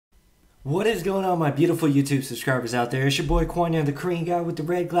What is going on, my beautiful YouTube subscribers out there? It's your boy Kwanya, the Korean guy with the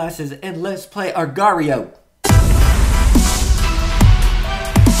red glasses, and let's play Agar.io.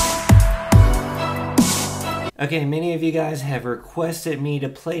 Okay, many of you guys have requested me to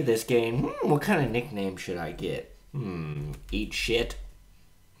play this game. What kind of nickname should I get? Eat shit?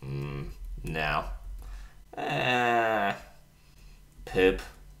 No. Poop.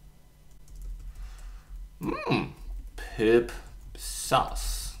 Poop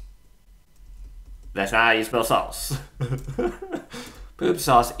sauce. That's not how you spell sauce. Poop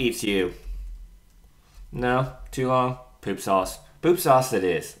sauce eats you. No? Too long? Poop sauce. Poop sauce it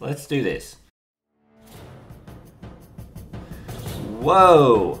is. Let's do this.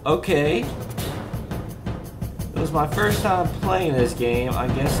 Whoa, okay. It was my first time playing this game.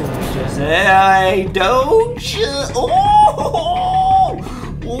 I'm guessing we just... Hey, don't you... Oh!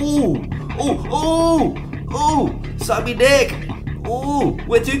 Ooh! Ooh! Ooh! Ooh! Suck me dick! Ooh!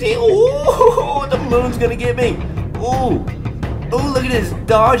 With 2D! Ooh! The moon's gonna get me! Ooh! Ooh, look at this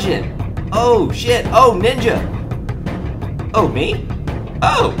dodging! Oh, shit! Oh, ninja! Oh, me?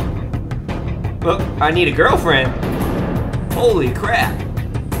 Oh! Well, I need a girlfriend. Holy crap!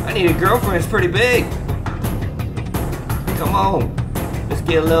 I need a girlfriend. It's pretty big. Come on. Let's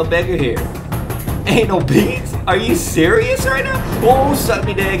get a little bigger here. Ain't no beats? Are you serious right now? Oh, suck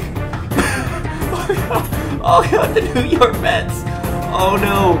me dick. Oh god, the New York Mets. Oh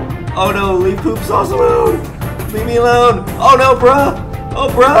no. Oh no, leave poop sauce alone. Leave me alone. Oh no, bruh. Oh,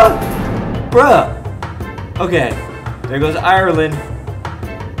 bruh. Bruh. Okay. There goes Ireland.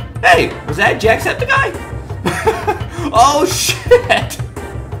 Hey, was that Jacksepticeye? Oh shit!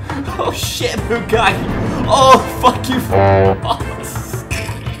 Oh shit, Bugatti! Oh fuck you!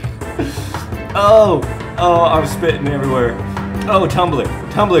 Oh, I'm spitting everywhere. Oh, Tumbler,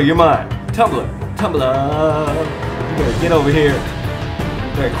 Tumbler, you're mine. Tumbler, Tumbler. You better get over here.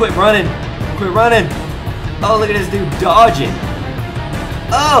 You better quit running. Quit running. Oh, look at this dude dodging.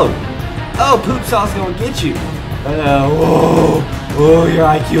 Oh, poop sauce gonna get you. Whoa, your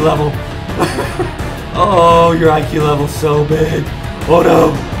IQ level. Oh, your IQ level's so big. Oh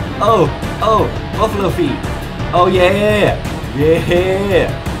no. Oh, buffalo feet. Oh yeah.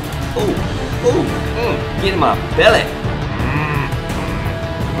 Oh, get in my belly.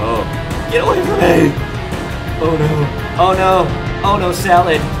 Oh, get away from me. Oh no,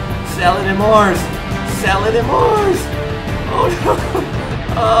 salad. Salad and Mars. Salad and Mars. Oh no.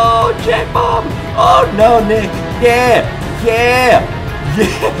 Oh, Jack Bob. Oh no, Nick. Yeah.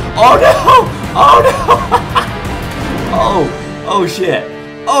 Oh no. Oh no! Oh shit!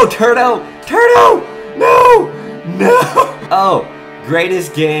 Oh, Turtle! No! Oh,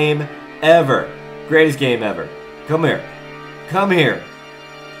 greatest game ever! Greatest game ever! Come here!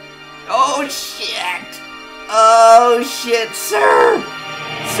 Oh shit, sir!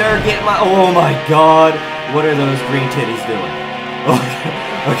 Sir, get my... Oh my god! What are those green titties doing?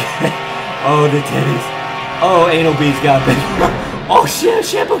 Okay. Oh, the titties. Oh, anal beads got bigger. Oh shit,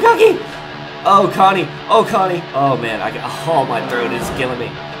 shampoo cookie! Oh, Connie. Oh, man. Oh, my throat is killing me.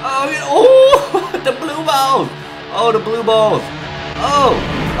 Oh, the blue balls. Oh, the blue balls. Oh,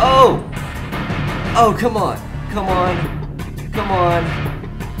 come on.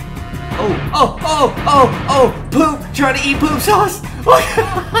 Oh, poop. Trying to eat poop sauce.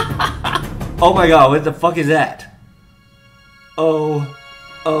 Oh, my God. What the fuck is that? Oh,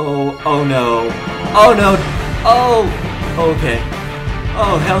 no. Oh, no. Oh, okay.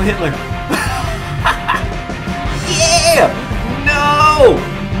 Oh, hell Hitler. Yeah! No!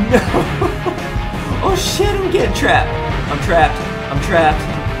 Oh shit, I'm getting trapped. I'm trapped.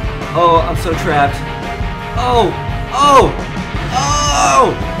 Oh, I'm so trapped.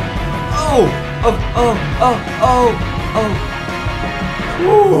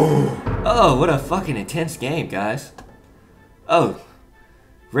 Oh, what a fucking intense game, guys. Oh,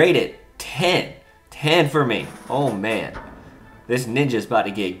 rate it 10. 10 for me. Oh man. This ninja's about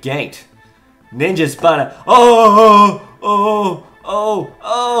to get ganked. Ninja's about to... Oh,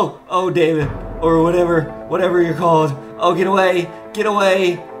 David. Or whatever you're called. Oh, get away.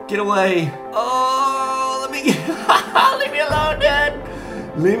 Oh, let me... Leave me alone, Dad.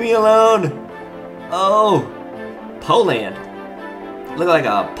 Leave me alone. Oh, Poland. Look like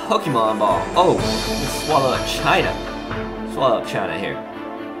a Pokemon ball. Oh, let's swallow up China. Swallow up China here.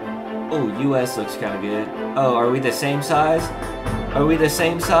 Oh, US looks kind of good. Oh, are we the same size?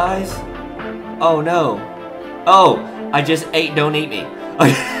 Oh no. Oh, I just ate, don't eat me.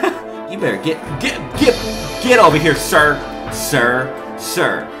 You better get over here, sir.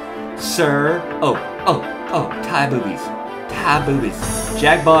 Oh, Thai boobies.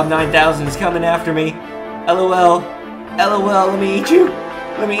 Jack Bob 9000 is coming after me. LOL, let me eat you.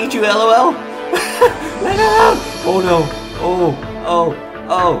 Let me eat you, LOL. Let it out. Oh no. Oh.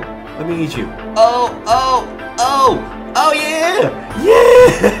 Let me eat you. Oh, yeah.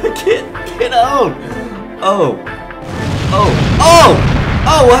 Get out. Oh,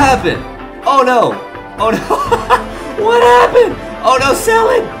 what happened? Oh no. What happened? Oh no, sell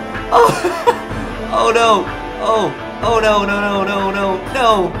it. Oh no. Oh no.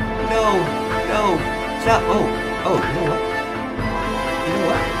 Stop. Oh, you know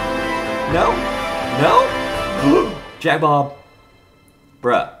what? No? Jack Bob.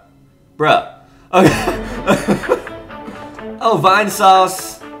 Bruh. Okay. Oh, Vine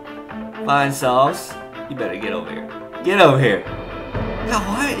sauce. You better get over here. God,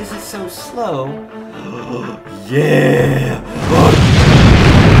 why is it so slow? Yeah.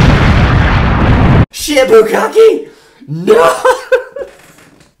 Shit, Bukkake! No!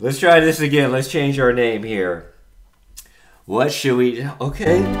 Let's try this again. Let's change our name here. What should we...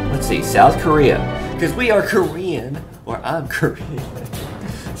 Okay, let's see. South Korea. Because we are Korean. Or I'm Korean.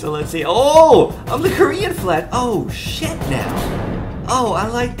 So let's see. Oh! I'm the Korean flag. Oh, shit now. Oh, I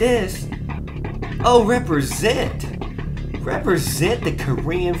like this. Oh, represent. Represent the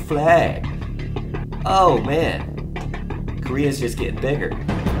Korean flag. Oh, man. Korea's just getting bigger.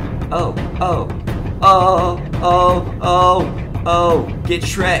 Oh. Get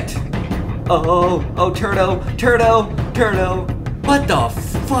Shrek'd. Oh, Turtle. What the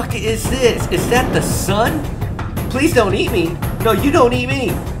fuck is this? Is that the sun? Please don't eat me. No, you don't eat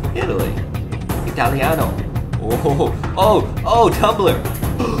me. Italy. Italiano. Oh, Tumblr.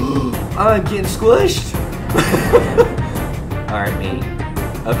 I'm getting squished. Alright, me.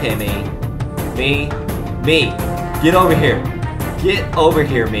 Okay, me. Get over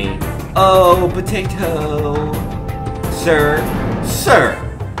here. Me. Oh, potato. Sir.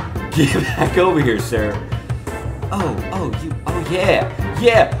 Get back over here, sir. Oh,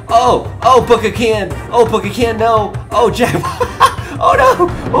 yeah. Oh, Bukkake, no. Oh, Jack. Oh, no.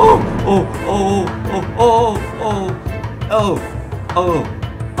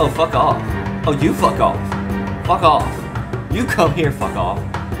 Oh, fuck off. Oh, you fuck off. You come here, fuck off.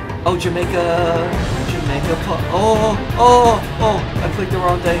 Oh, Jamaica. Oh, I clicked the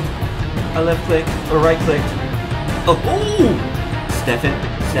wrong thing. I left clicked or right clicked. Oh, Stefan.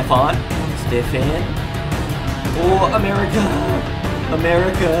 Oh, America.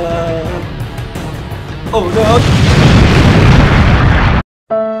 Oh no.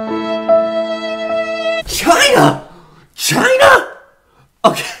 China.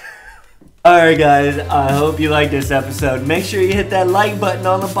 Okay. Alright guys, I hope you liked this episode. Make sure you hit that like button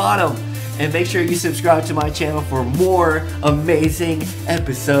on the bottom. And make sure you subscribe to my channel for more amazing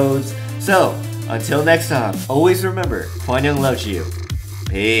episodes. So, until next time, always remember, Kwon Young loves you.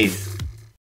 Peace.